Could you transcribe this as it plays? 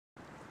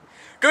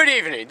Good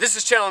evening, this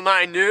is Channel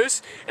 9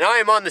 News, and I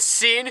am on the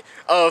scene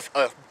of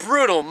a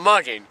brutal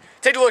mugging.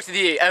 Take a look at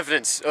the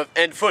evidence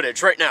and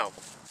footage right now.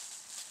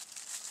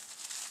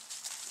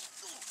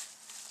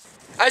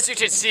 As you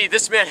can see,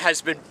 this man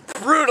has been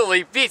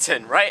brutally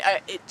beaten,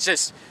 right?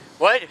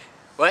 What?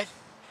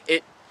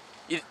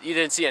 You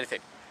didn't see anything.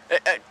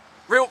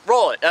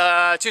 Roll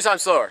it, 2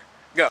 times slower.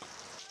 Go.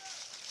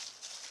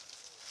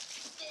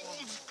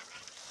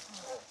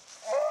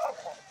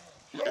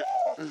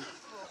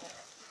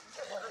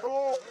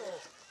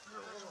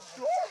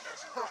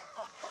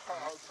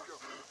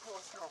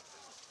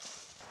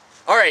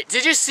 Alright,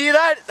 did you see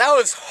that? That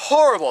was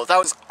horrible. That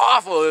was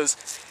awful.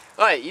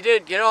 Alright, you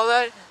didn't get all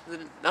that?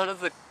 None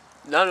of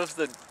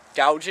the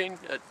gouging?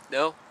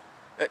 No?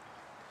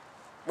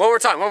 One more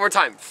time.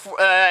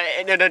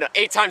 No.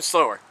 8 times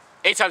slower.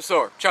 8 times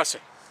slower. Trust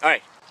me.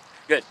 Alright,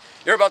 good.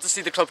 You're about to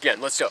see the clip again.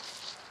 Let's go.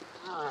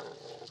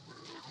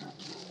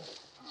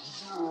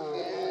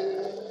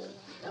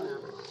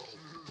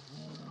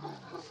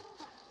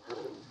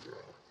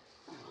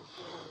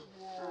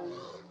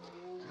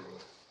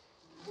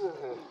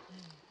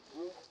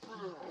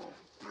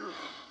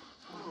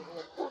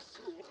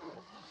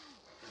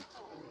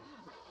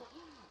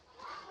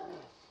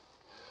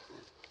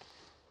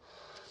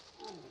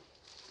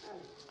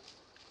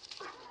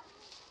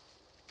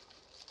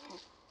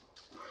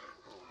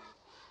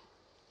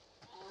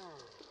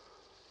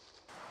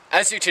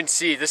 As you can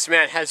see, this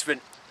man has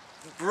been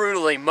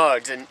brutally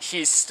mugged, and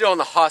he's still in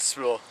the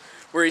hospital,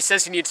 where he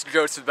says he needs to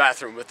go to the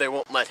bathroom, but they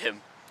won't let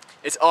him.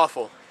 It's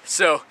awful.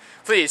 So,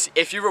 please,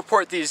 if you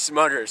report these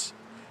muggers,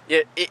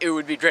 it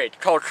would be great.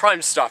 Call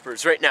Crime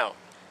Stoppers right now.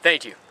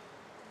 Thank you.